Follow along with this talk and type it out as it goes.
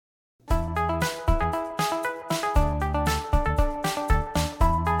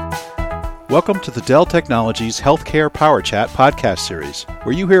Welcome to the Dell Technologies Healthcare Power Chat podcast series,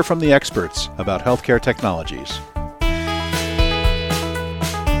 where you hear from the experts about healthcare technologies.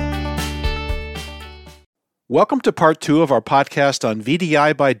 Welcome to part 2 of our podcast on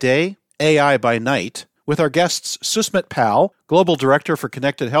VDI by day, AI by night, with our guests Susmit Pal, Global Director for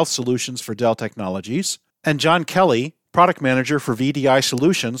Connected Health Solutions for Dell Technologies, and John Kelly, Product Manager for VDI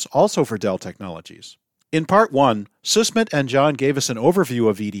Solutions, also for Dell Technologies. In part 1, Susmit and John gave us an overview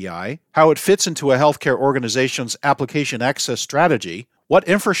of VDI, how it fits into a healthcare organization's application access strategy, what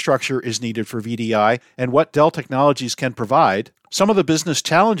infrastructure is needed for VDI, and what Dell Technologies can provide, some of the business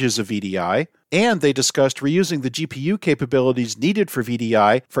challenges of VDI, and they discussed reusing the GPU capabilities needed for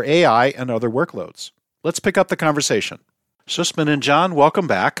VDI for AI and other workloads. Let's pick up the conversation. Susmit and John, welcome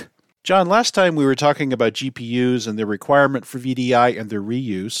back. John, last time we were talking about GPUs and their requirement for VDI and their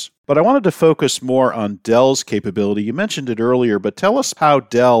reuse, but I wanted to focus more on Dell's capability. You mentioned it earlier, but tell us how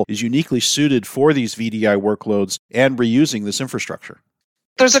Dell is uniquely suited for these VDI workloads and reusing this infrastructure.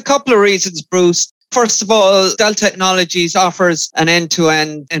 There's a couple of reasons, Bruce. First of all, Dell Technologies offers an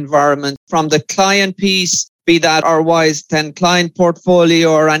end-to-end environment from the client piece, be that our Wise 10 client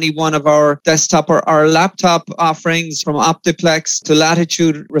portfolio or any one of our desktop or our laptop offerings from Optiplex to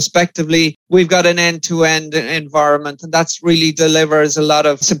Latitude respectively. We've got an end-to-end environment, and that's really delivers a lot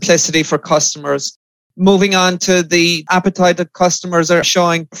of simplicity for customers. Moving on to the appetite that customers are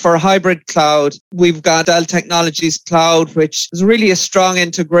showing for hybrid cloud, we've got Dell Technologies Cloud, which is really a strong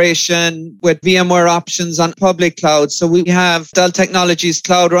integration with VMware options on public cloud. So we have Dell Technologies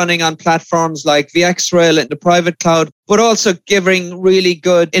Cloud running on platforms like VxRail in the private cloud, but also giving really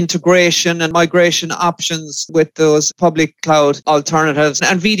good integration and migration options with those public cloud alternatives.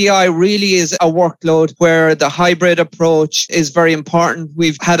 And VDI really is a workload where the hybrid approach is very important.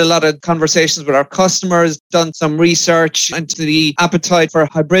 We've had a lot of conversations with our customers, done some research into the appetite for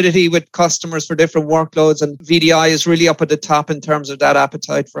hybridity with customers for different workloads, and VDI is really up at the top in terms of that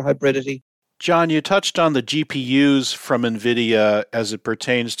appetite for hybridity. John, you touched on the GPUs from NVIDIA as it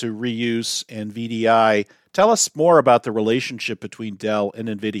pertains to reuse and VDI. Tell us more about the relationship between Dell and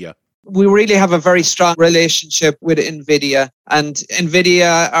NVIDIA. We really have a very strong relationship with NVIDIA, and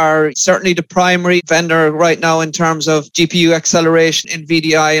NVIDIA are certainly the primary vendor right now in terms of GPU acceleration in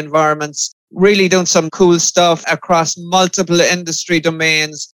VDI environments. Really doing some cool stuff across multiple industry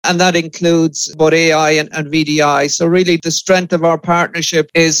domains, and that includes both AI and VDI. So really the strength of our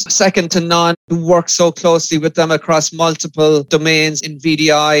partnership is second to none. We work so closely with them across multiple domains in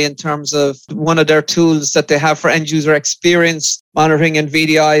VDI in terms of one of their tools that they have for end user experience monitoring in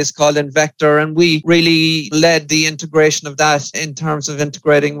VDI is called Invector, and we really led the integration of that in terms of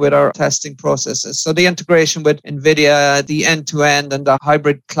integrating with our testing processes. So the integration with NVIDIA, the end-to-end and the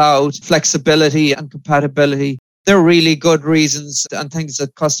hybrid cloud flexibility and compatibility, they're really good reasons and things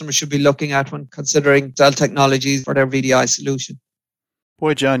that customers should be looking at when considering Dell Technologies for their VDI solution.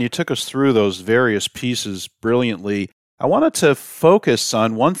 Boy, John, you took us through those various pieces brilliantly. I wanted to focus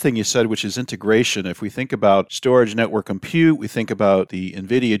on one thing you said, which is integration. If we think about storage, network, compute, we think about the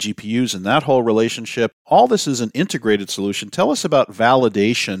NVIDIA GPUs and that whole relationship. All this is an integrated solution. Tell us about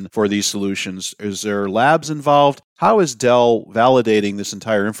validation for these solutions. Is there labs involved? How is Dell validating this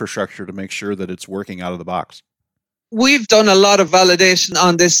entire infrastructure to make sure that it's working out of the box? We've done a lot of validation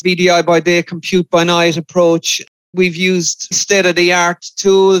on this VDI by day, compute by night approach. We've used state-of-the-art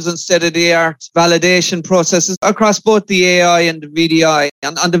tools and state-of-the-art validation processes across both the AI and the VDI.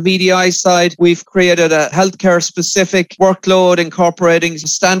 And on the VDI side, we've created a healthcare-specific workload incorporating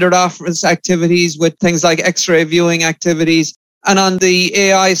standard office activities with things like X-ray viewing activities. And on the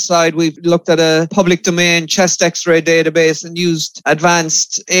AI side, we've looked at a public domain chest X-ray database and used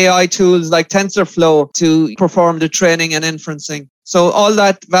advanced AI tools like TensorFlow to perform the training and inferencing. So all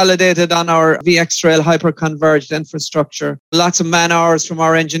that validated on our VxRail hyperconverged infrastructure. Lots of man hours from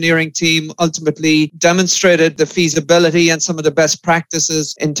our engineering team ultimately demonstrated the feasibility and some of the best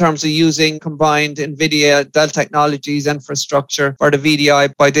practices in terms of using combined NVIDIA Dell Technologies infrastructure for the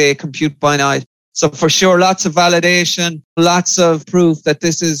VDI by day, compute by night. So for sure, lots of validation, lots of proof that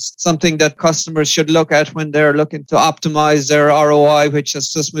this is something that customers should look at when they're looking to optimize their ROI, which,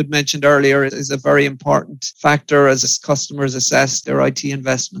 as Susmit mentioned earlier, is a very important factor as customers assess their IT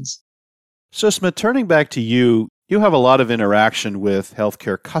investments. Susmit, turning back to you, you have a lot of interaction with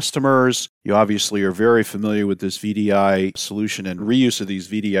healthcare customers. You obviously are very familiar with this VDI solution and reuse of these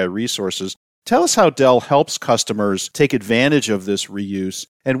VDI resources. Tell us how Dell helps customers take advantage of this reuse,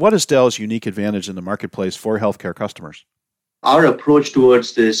 and what is Dell's unique advantage in the marketplace for healthcare customers? Our approach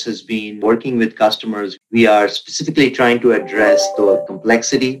towards this has been working with customers. We are specifically trying to address the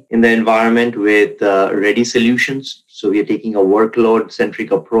complexity in the environment with ready solutions. So we are taking a workload-centric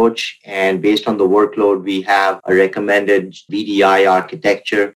approach, and based on the workload, we have a recommended VDI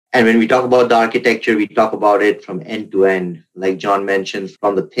architecture. And when we talk about the architecture, we talk about it from end to end. Like John mentioned,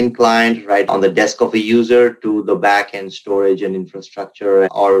 from the thin client, right on the desk of a user to the back-end storage and infrastructure,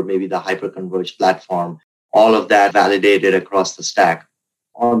 or maybe the hyperconverged platform, all of that validated across the stack.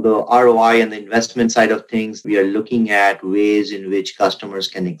 On the ROI and the investment side of things, we are looking at ways in which customers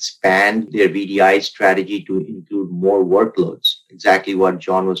can expand their VDI strategy to include more workloads. Exactly what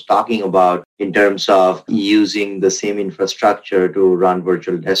John was talking about in terms of using the same infrastructure to run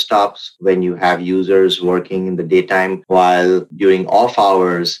virtual desktops when you have users working in the daytime, while during off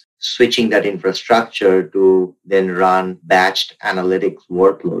hours, switching that infrastructure to then run batched analytics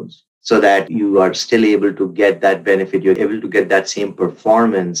workloads, so that you are still able to get that benefit. You're able to get that same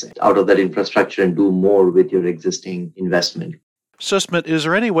performance out of that infrastructure and do more with your existing investment. Susmit, is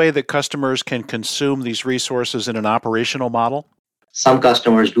there any way that customers can consume these resources in an operational model? Some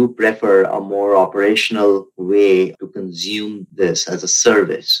customers do prefer a more operational way to consume this as a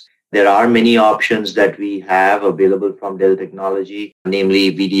service. There are many options that we have available from Dell Technology,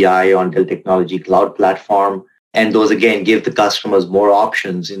 namely VDI on Dell Technology Cloud Platform. And those, again, give the customers more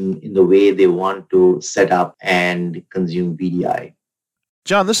options in the way they want to set up and consume VDI.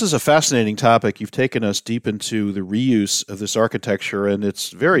 John, this is a fascinating topic. You've taken us deep into the reuse of this architecture, and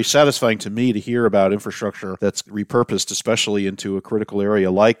it's very satisfying to me to hear about infrastructure that's repurposed, especially into a critical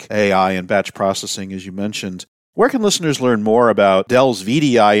area like AI and batch processing, as you mentioned. Where can listeners learn more about Dell's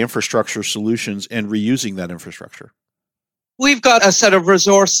VDI infrastructure solutions and reusing that infrastructure? We've got a set of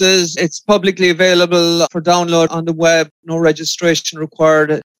resources. It's publicly available for download on the web, no registration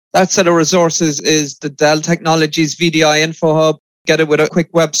required. That set of resources is the Dell Technologies VDI Info Hub. Get it with a quick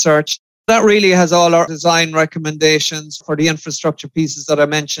web search. That really has all our design recommendations for the infrastructure pieces that I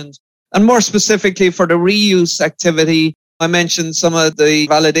mentioned. And more specifically for the reuse activity, I mentioned some of the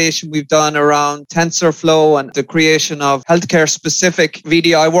validation we've done around TensorFlow and the creation of healthcare-specific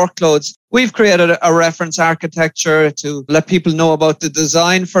VDI workloads. We've created a reference architecture to let people know about the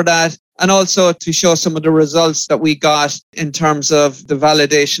design for that, and also to show some of the results that we got in terms of the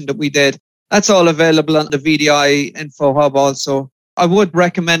validation that we did. That's all available on the VDI Info Hub also. I would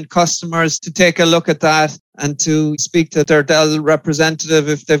recommend customers to take a look at that and to speak to their Dell representative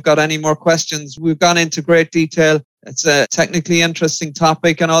if they've got any more questions. We've gone into great detail. It's a technically interesting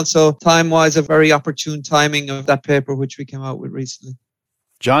topic, and also time-wise, a very opportune timing of that paper, which we came out with recently.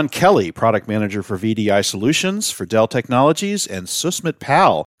 John Kelly, Product Manager for VDI Solutions for Dell Technologies, and Susmit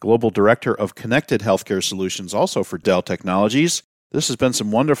Pal, Global Director of Connected Healthcare Solutions, also for Dell Technologies. This has been some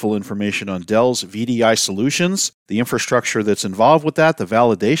wonderful information on Dell's VDI solutions, the infrastructure that's involved with that, the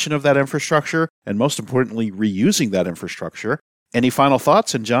validation of that infrastructure, and most importantly, reusing that infrastructure. Any final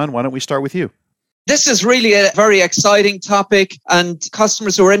thoughts? And John, why don't we start with you? This is really a very exciting topic, and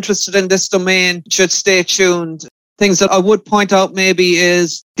customers who are interested in this domain should stay tuned. Things that I would point out maybe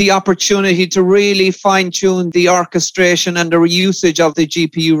is the opportunity to really fine-tune the orchestration and the reusage of the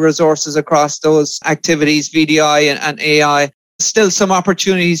GPU resources across those activities, VDI and AI. Still some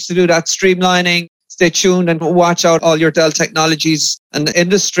opportunities to do that streamlining. Stay tuned and watch out all your Dell Technologies and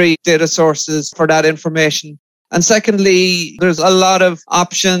industry data sources for that information. And secondly, there's a lot of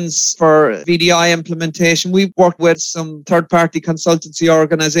options for VDI implementation. We've worked with some third-party consultancy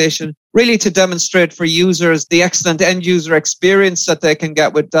organization really to demonstrate for users the excellent end-user experience that they can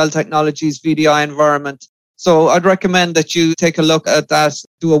get with Dell Technologies VDI environment. So I'd recommend that you take a look at that,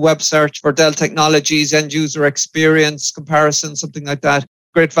 do a web search for Dell Technologies end-user experience comparison, something like that.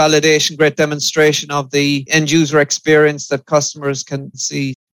 Great validation, great demonstration of the end-user experience that customers can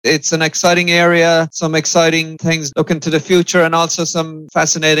see. It's an exciting area, some exciting things looking to the future, and also some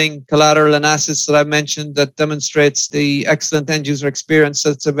fascinating collateral and assets that I mentioned that demonstrates the excellent end-user experience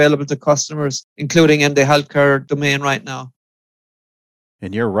that's available to customers, including in the healthcare domain right now.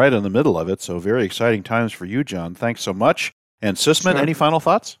 And you're right in the middle of it, so very exciting times for you, John. Thanks so much. And Susmit, Sure. Any final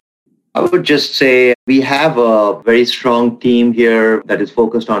thoughts? I would just say we have a very strong team here that is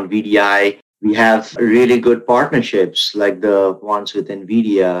focused on VDI. We have really good partnerships like the ones with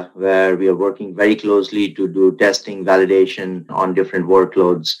NVIDIA, where we are working very closely to do testing, validation on different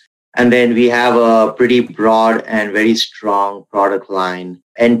workloads. And then we have a pretty broad and very strong product line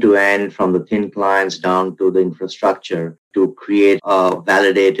end-to-end from the thin clients down to the infrastructure to create a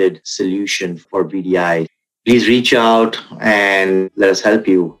validated solution for VDI. Please reach out and let us help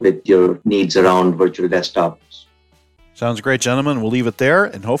you with your needs around virtual desktops. Sounds great, gentlemen. We'll leave it there,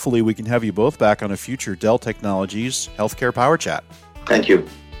 and hopefully we can have you both back on a future Dell Technologies Healthcare Power Chat. Thank you.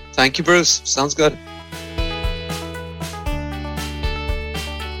 Thank you, Bruce. Sounds good.